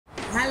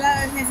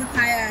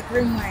Hezekiah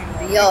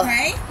Grimwade. Yo.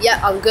 Okay? Yeah,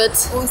 I'm good.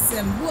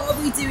 Awesome. What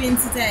are we doing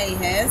today,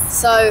 Hez?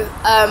 So,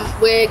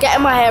 we're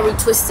getting my hair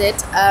retwisted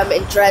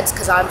in dreads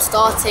because I'm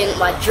starting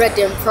my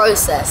dreading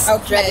process.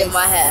 Okay. Dreading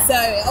my hair.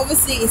 So,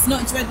 obviously, it's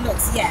not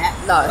dreadlocks yet.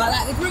 No. But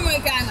like the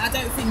Grimwade gang, I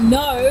don't think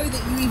know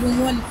that you even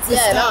want to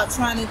start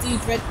trying to do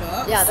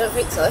dreadlocks. Yeah, I don't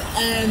think so.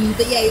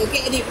 But yeah, you're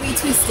getting it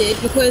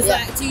retwisted because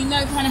like, do you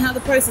know kind of how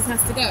the process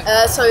has to go?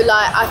 So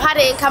like, I've had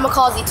it in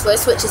kamikaze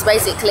twist, which is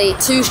basically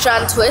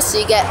 2-strand twist. So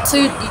you get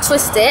you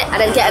twist it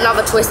and then get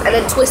another twist and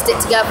then twist it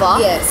together.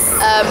 Yes.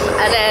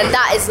 And then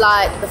that is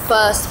like the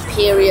first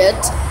period.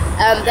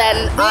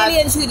 Then really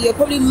and truly, you're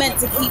probably meant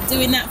to keep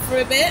doing that for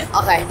a bit.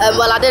 Okay.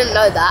 Well, I didn't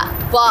know that,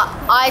 but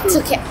I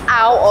took it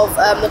out of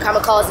the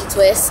kamikaze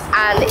twist,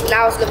 and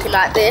now it's looking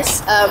like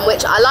this.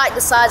 Which I like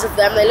the size of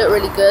them; they look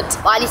really good.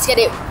 But I need to get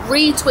it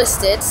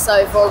retwisted.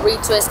 So for a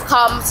retwist,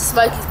 come to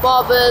Smokey's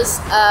Barbers,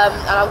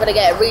 and I'm gonna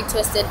get it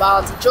retwisted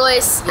by Auntie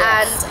Joyce.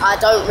 Yes. And I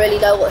don't really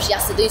know what she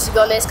has to do, to be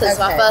honest, because it's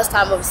my first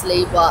time,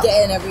 obviously. But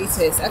getting a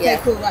retwist. Okay,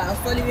 cool. Right, I'll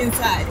follow you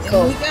inside.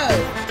 Cool. In we go.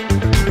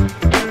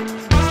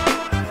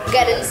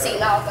 Get in the seat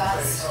now,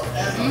 guys. So,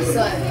 Auntie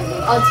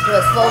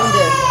Joyce, what are we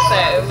doing? So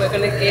we're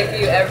going to give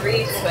you a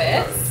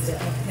retwist.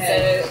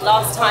 So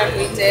last time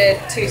we did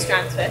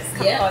 2-strand twist,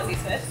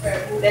 kamikaze twist.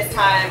 This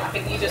time I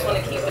think you just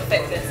want to keep the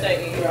thickness,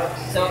 don't you?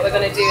 So what we're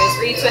going to do is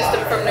retwist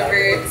them from the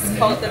roots,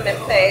 hold them in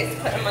place,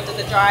 put them under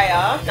the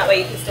dryer. That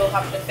way you can still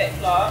have the thick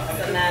locks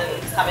and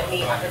then have it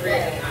neat at the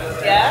root.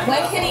 Yeah? When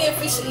can he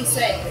officially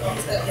say that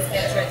he's got his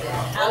hair dreaded?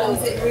 How long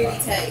does it really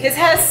take? His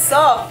hair's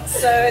soft,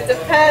 so it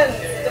depends.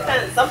 It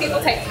depends. Some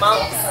people take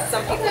months,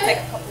 some people take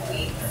a couple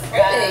weeks.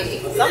 Really?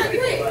 Some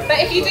people. But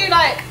if you do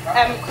like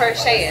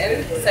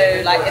crocheting,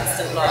 so like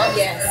instant locks,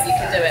 yes, you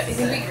can do it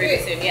really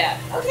soon. Yeah.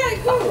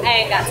 Okay, cool.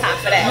 I ain't got time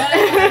for that. No.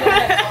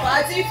 But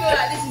I do feel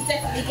like this is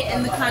definitely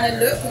getting the kind of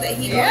look that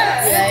he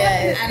wants.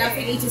 Yeah. And I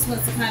think he just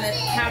wants to kind of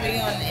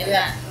carry on in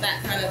that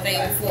kind of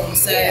vein of form.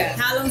 So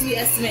how long do you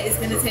estimate it's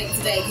going to take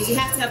today? Because you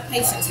have to have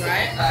patience,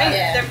 right? I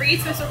think the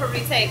retwist will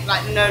probably take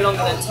like no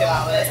longer than 2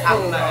 hours at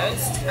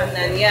most. And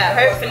then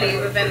hopefully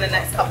within the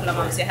next couple of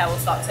months your hair will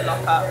start to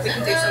lock up. We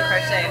can do some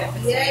crocheting.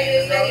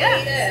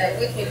 Yeah.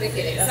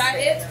 Wicked.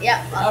 Excited?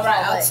 Yeah.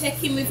 Alright, I'll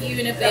check in with you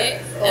in a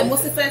bit. And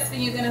what's the first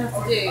thing you're going to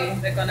have to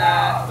do? We're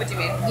gonna, what do you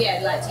mean?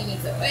 Yeah, like do you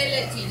need to oil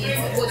it?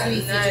 What do you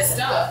need to just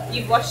start?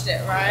 You've washed it,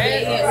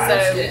 right? Yeah,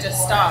 so we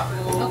just start.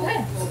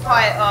 We'll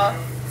tie it off,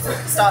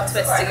 start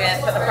twisting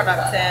it, put the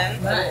product in,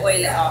 and we'll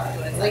oil it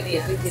afterwards.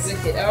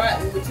 Wicked.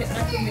 Alright, we'll check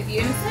back in with you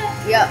in a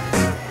sec. Yeah.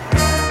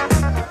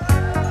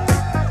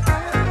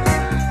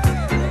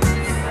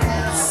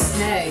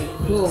 Okay,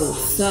 cool.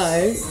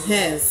 So,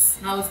 Hez,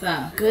 how was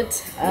that? Good.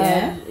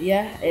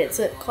 Yeah, it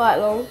took quite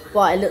long,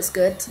 but it looks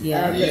good.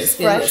 Yeah, it looks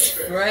fresh. fresh. It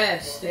looks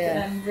fresh. Look at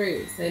them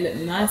roots. They look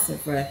nice and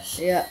fresh.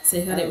 Yeah. So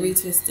you had it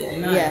retwisted.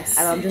 Nice. Yeah,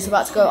 and I'm just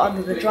about to go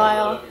under the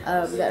dryer,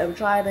 get them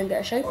dried and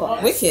get a shape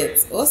up. Wicked.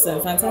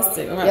 Awesome.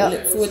 Fantastic. All right, we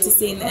look forward to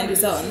seeing the end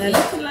result. And they're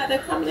looking like they're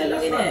coming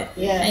along in it.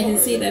 Yeah. And you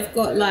can see they've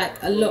got like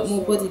a lot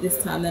more body this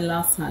time than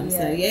last time. So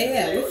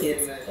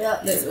wicked.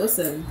 Yeah. Looks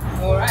awesome.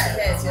 All right,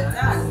 Hez, you're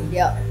done.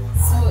 Yeah.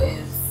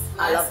 Sorted.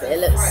 I love it. It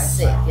looks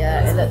sick.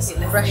 Yeah, it looks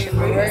fresh in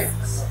the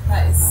roots.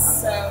 That is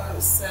so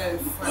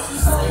fresh.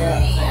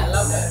 I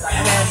love it.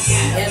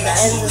 And the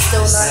ends are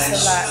still nice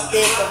and like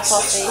big and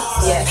puffy.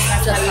 Yeah,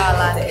 just how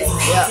I like it.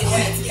 Yeah. You want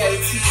it to go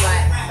too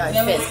like,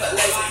 you know, it's got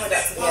loads of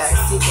products in it.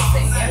 Super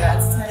thing. Yeah,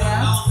 let's turn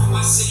around.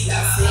 Let's see,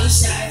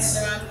 shake it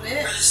around a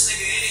bit.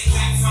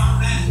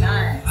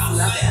 Nice,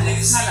 love it. And the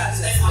colour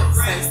just looks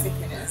so sick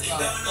in it as well.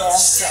 Yeah.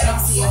 So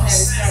obviously your hair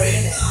is growing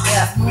in it.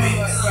 Yeah. More and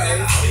more it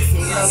grows, obviously.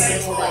 You know,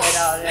 It's all the way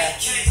down, yeah.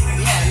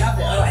 yeah, love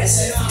it. Alright,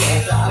 so let's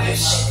get the other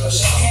shit.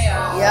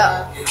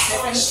 Yeah.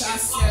 So thanks to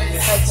Auntie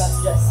Joyce. Thank you,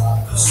 Auntie Joyce.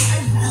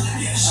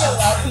 You're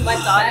welcome, my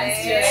darling.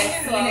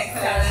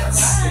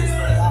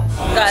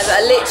 Guys,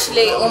 I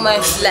literally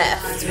almost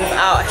left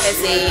without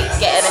Hezzy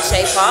getting a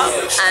shape up,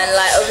 and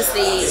like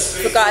obviously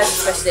for guys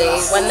especially,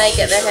 when they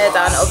get their hair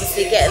done,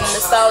 obviously getting the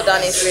style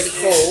done is really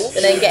cool,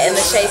 but then getting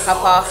the shape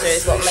up after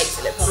is what makes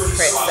it look proper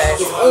crisp. So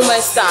he's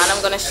almost done.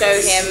 I'm going to show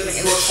him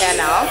in the chair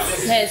now.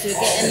 Okay, so we're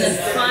getting the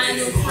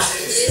final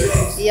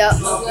touches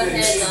Yep. of your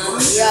hair done.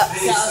 Yep.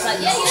 So I was like,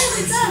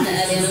 we're done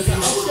earlier. And I was like,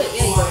 oh shit,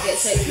 you got to get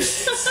shaped.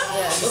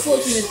 But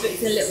fortunately, it's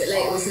booked a little bit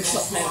later. We can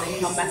pop home and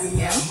come back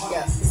again.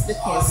 Yeah. It's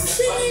looking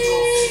sick.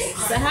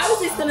 So how is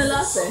this going to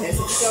last though here?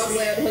 So just go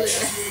away on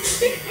holiday.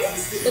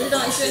 What did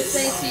Auntie Joyce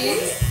say to you?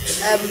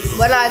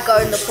 When I go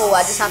in the pool,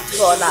 I just have to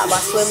put on like my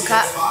swim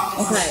cap.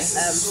 Okay.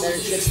 So it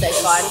should stay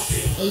fine.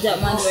 And you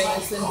don't mind wearing a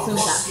swim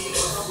cap?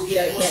 You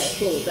don't care?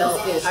 Cool, that's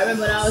good. I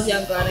remember when I was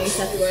younger and I used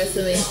to have to wear a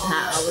swimming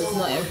hat. I was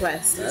not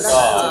impressed. To be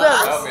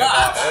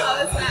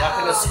honest, Back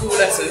in the school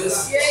lessons,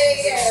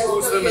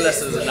 school swimming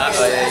lessons and that, you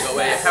got to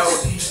wear your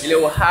helmet,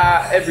 your little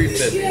hat,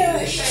 everything.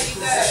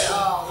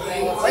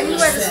 when you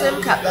wear the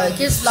swim cap though, it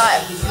gives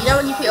like, you know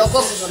when you put your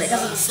goggles on, it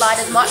doesn't slide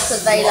as much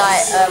because they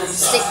like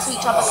stick to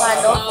each other kind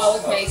of.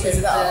 Oh, okay,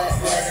 because the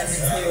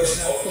material.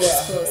 No,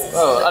 of course.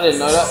 Oh, I didn't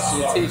know that.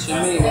 You're teaching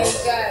me. There you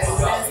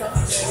go.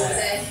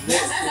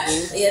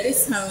 yeah,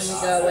 this time when we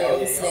go away,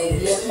 obviously,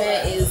 your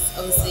hair is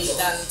obviously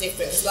done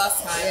different. Because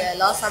last time, Yeah,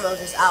 last time I was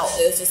just out.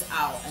 it was just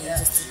out and you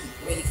just didn't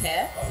really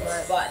care.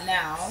 Right. But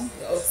now,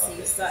 obviously,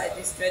 you started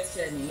this dread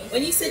journey.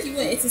 When you said you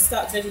wanted to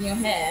start dreading your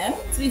hair,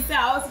 to be fair,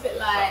 I was a bit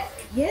like,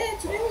 yeah,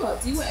 do you know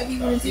what? Do whatever you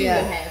want to do with your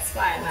hair. It's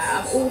fine. Like,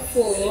 I'm all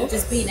for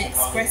just being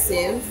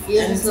expressive.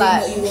 Yeah, and just doing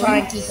like what you try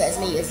want. and keep it as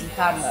neat as you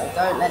can though.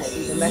 Don't let it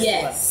be the messy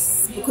one.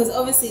 Yes, because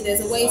obviously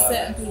there's a way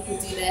certain people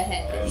do their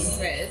hair in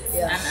dreads,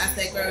 and as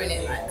they're growing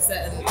it, like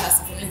certain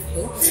person from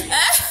Liverpool.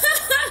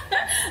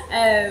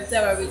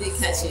 Don't worry, we did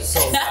catch it.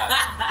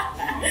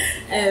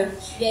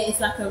 Yeah, it's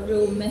like a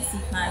real messy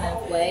kind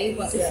of way,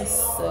 but this is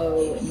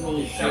so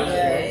neat.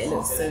 Yeah, it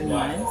looks so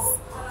nice.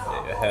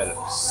 Yeah, your hair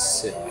looks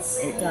sick.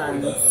 It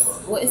does.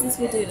 What is this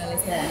we're doing on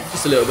his hair?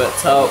 Just a little bit of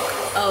talc.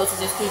 Oh, to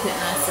just keep it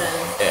nice and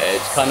Yeah,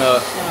 it kind of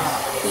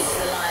keep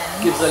the line.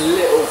 gives a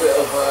little bit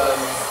of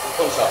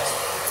contrast.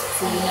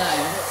 So you know,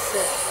 it's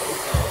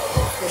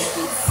going to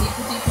be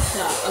super duper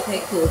sharp.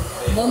 Okay, cool.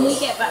 When we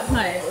get back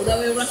home, although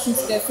we're rushing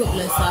to go football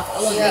and stuff, I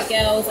want the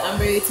girls and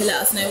Rue to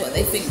let us know what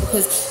they think,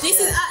 because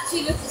this is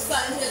actually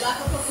starting to look like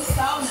a proper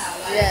style now.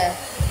 Like,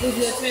 with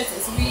your dreads,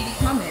 it's really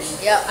coming.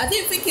 Yeah. I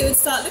didn't think it would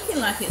start looking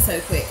like it so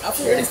quick. I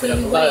thought it was going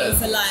to be waiting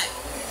for like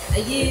a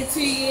year, 2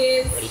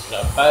 years. Ready for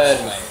that bird,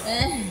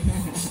 mate.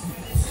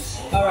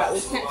 Alright,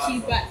 we'll catch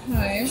you back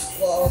home.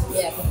 Well,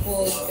 yeah,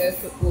 before we go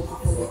football,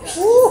 before we go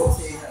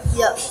to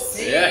Yep.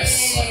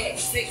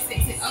 Yes. 6.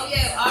 Oh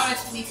yeah, I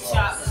actually need to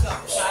shout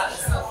out.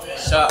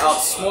 Shout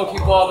out Smoky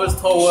Barbers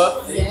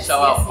Tolworth. Yes,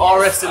 Shout out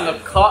RS in the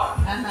cut.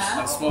 Uh-huh.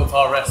 And Smoked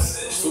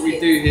RS. That's what we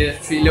do here.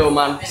 Treat little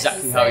man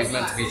exactly how he's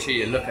meant to be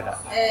treated. Look at that.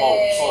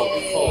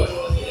 Hold.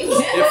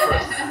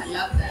 Different.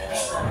 Love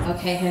that.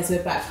 Okay, Hez,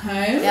 we're back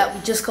home. Yeah,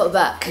 we just got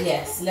back.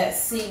 Yes,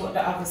 let's see what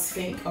the others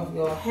think of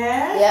your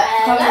hair.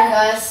 Yeah, come on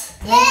guys.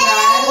 Hey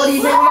guys. What do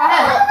you think of my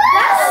hair?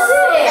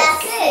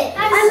 That's it. I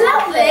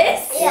love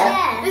this.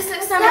 Yeah. This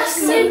looks so much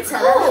neater.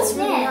 That's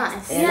really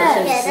nice. It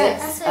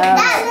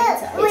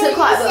took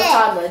quite a bit of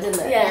time though,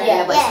 didn't it?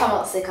 Yeah. But it's come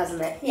out sick,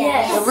 hasn't it?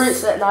 Yeah. The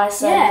roots look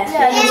nicer.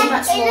 It's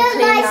much more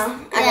clean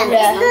now.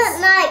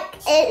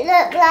 It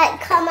looked like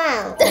come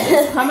out.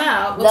 Come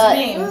out? What do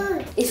you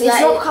mean? It's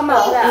not come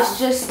out, it's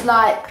just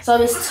like,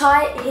 so it's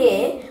tight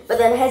here, but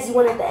then Hezzy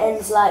wanted the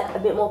ends like a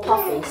bit more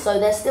puffy. So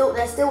they're still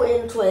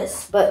in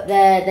twists, but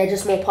they're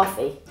just more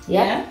puffy.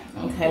 Yeah?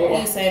 Okay, what are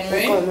you saying,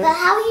 Rue? But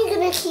how are you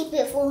going to keep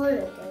it for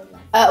holiday?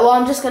 Well,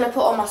 I'm just going to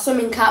put on my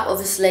swimming cap,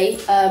 obviously,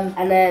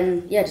 and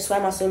then, just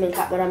wear my swimming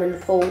cap when I'm in the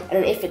pool. And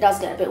then if it does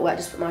get a bit wet,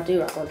 just put my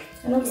do-rag on.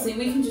 And obviously,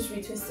 we can just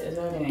retwist it as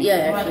well, anyway.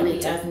 Yeah, it might not if you be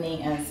need to. as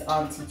neat as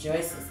Auntie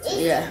Joyce's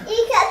too. Yeah.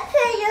 You can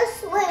put your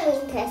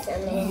swimming cap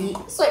on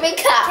it. Swimming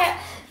cap!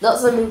 Not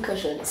swimming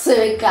cushion,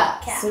 swimming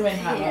cap. Swimming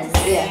hat.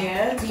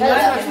 Yeah. Do you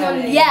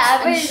like it? Yeah,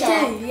 I really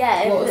do.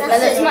 Yeah, What was and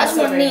that? it's much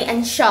more Sorry. neat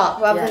and sharp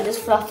rather than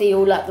just fluffy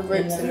all like the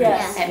roots and Yeah.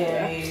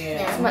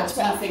 It's Much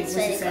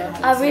better.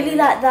 I really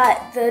like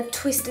that, the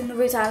twist in the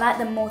roots. I like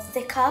them more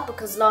thicker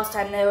because last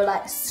time they were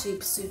like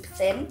super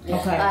thin.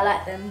 Okay. I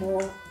like them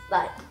more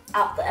like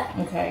out there.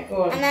 Okay,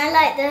 go on. And I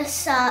like the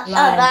sharp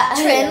that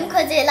trim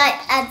because it like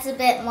adds a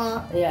bit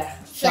more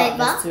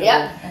flavour.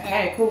 Yeah.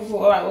 Okay, cool.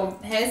 All right, well,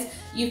 Hez,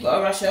 you've got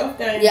to rush off,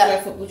 go and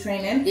enjoy football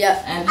training.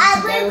 Yeah. And you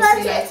can go, we'll see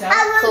you later.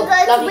 Cool.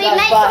 Love you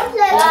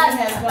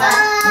guys.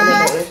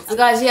 Bye. So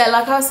guys,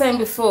 like I was saying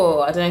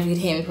before, I don't know if you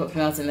could hear me properly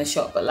when I was in the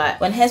shop, but like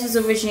when Hez was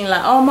originally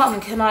like, oh mum,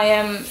 can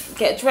I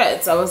get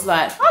dreads? I was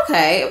like,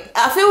 okay.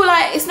 I feel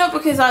like it's not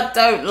because I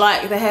don't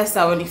like the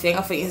hairstyle or anything.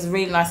 I think it's a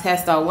really nice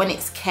hairstyle when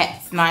it's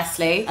kept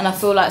nicely. And I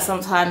feel like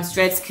sometimes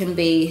dreads can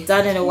be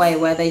done in a way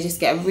where they just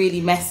get really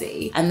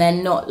messy and they're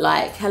not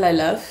like, hello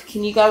love,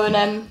 can you go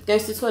and go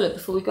to the toilet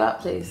before we go out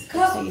please?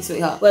 Thank you,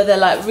 sweetheart. Where they're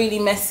like really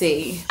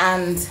messy,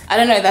 and I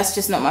don't know, that's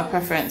just not my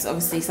preference.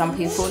 Obviously some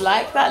people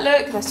like that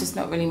look, that's just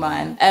not really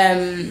mine.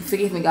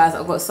 Forgive me guys,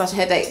 I've got such a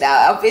headache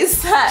now. I've been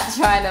sat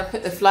trying to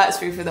put the flights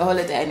through for the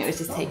holiday and it was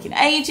just taking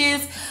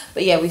ages,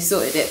 but yeah, we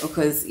sorted it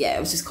because it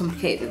was just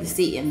complicated with the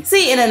seating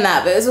and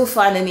that, but it was all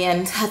fine in the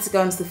end. Had to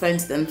go onto the phone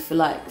to them for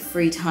like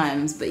 3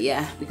 times, but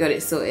yeah, we got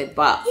it sorted.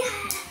 But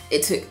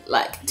it took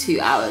like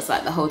 2 hours,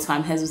 like the whole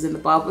time Hez was in the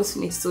barbers for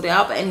me to sort it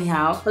out. But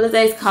anyhow,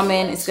 holiday's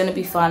coming, it's gonna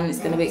be fun, it's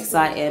gonna be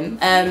exciting.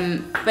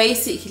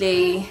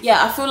 Basically,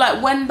 yeah, I feel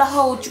like when the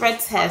whole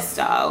dreads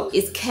hairstyle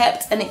is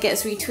kept and it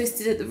gets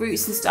retwisted at the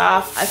roots and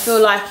stuff, I feel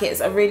like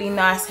it's a really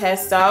nice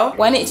hairstyle.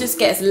 When it just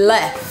gets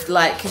left,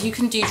 like, because you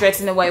can do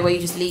dreads in a way where you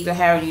just leave your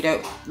hair and you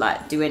don't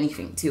like do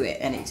anything to it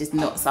and it just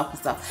knots up and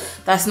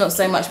stuff. That's not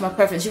so much my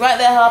preference. You're right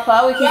there,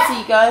 Harper, we can see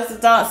you guys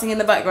dancing in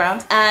the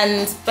background.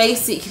 And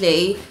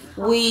basically,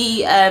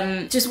 we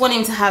just want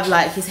him to have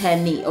like his hair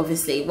neat,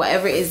 obviously,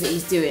 whatever it is that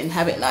he's doing,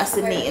 have it nice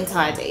and neat and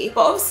tidy.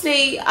 But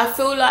obviously I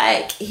feel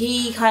like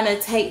he kind of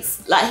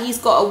takes, like, he's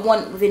got a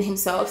want within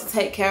himself to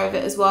take care of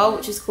it as well,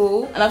 which is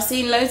cool. And I've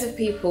seen loads of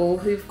people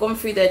who've gone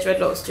through their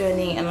dreadlocks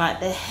journey and like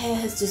their hair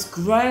has just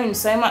grown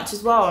so much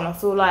as well, and I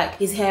feel like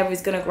his hair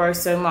is going to grow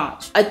so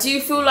much. I do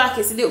feel like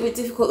it's a little bit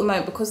difficult at the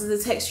moment because of the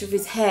texture of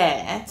his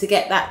hair to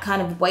get that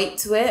kind of weight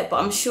to it, but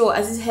I'm sure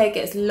as his hair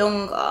gets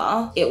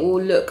longer it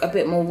will look a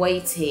bit more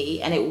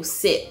weighty and it will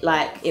sit,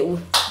 like, it will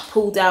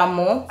pull down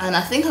more. And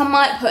I think I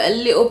might put a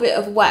little bit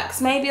of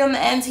wax maybe on the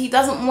end. He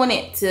doesn't want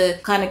it to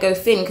kind of go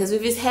thin because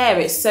with his hair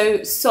it's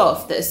so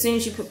soft that as soon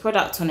as you put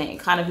product on it, it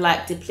kind of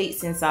like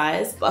depletes in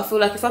size. But I feel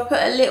like if I put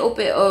a little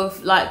bit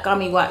of like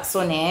gummy wax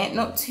on it,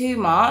 not too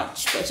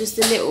much, but just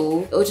a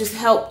little, it'll just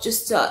help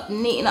just to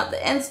neaten up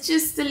the ends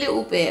just a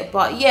little bit.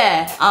 But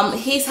yeah,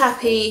 he's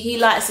happy, he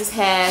likes his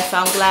hair, so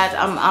I'm glad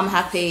I'm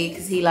happy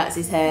because he likes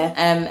his hair,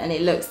 and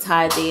it looks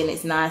tidy and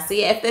it's nice. So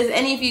yeah, if there's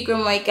any of you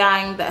Grimwade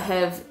gang that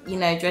have, you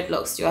know,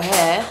 dreadlocks to your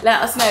hair,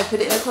 let us know, put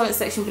it in the comment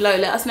section below.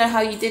 Let us know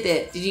how you did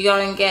it. Did you go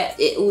and get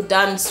it all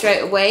done straight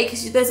away?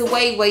 Because there's a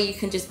way where you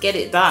can just get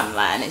it done,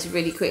 like, and it's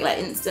really quick, like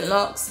instant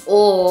locks.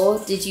 Or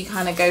did you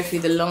kind of go through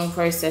the long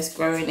process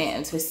growing it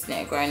and twisting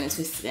it, growing and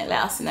twisting it?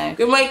 Let us know.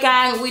 Grimwade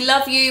gang, we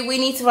love you. We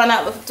need to run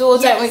out the door,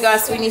 don't we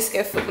guys? So we need to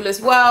go football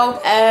as well.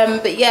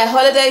 But yeah,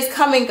 holidays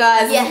coming,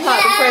 guys. I'm part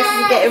of the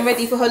process of getting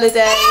ready for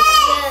holidays.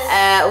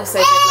 Also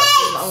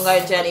dreadlocks is an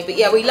ongoing journey. But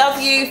yeah, we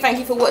love you. Thank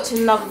you for watching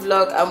another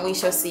vlog, and we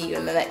shall see you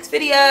in the next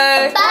video.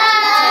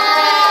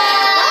 Bye.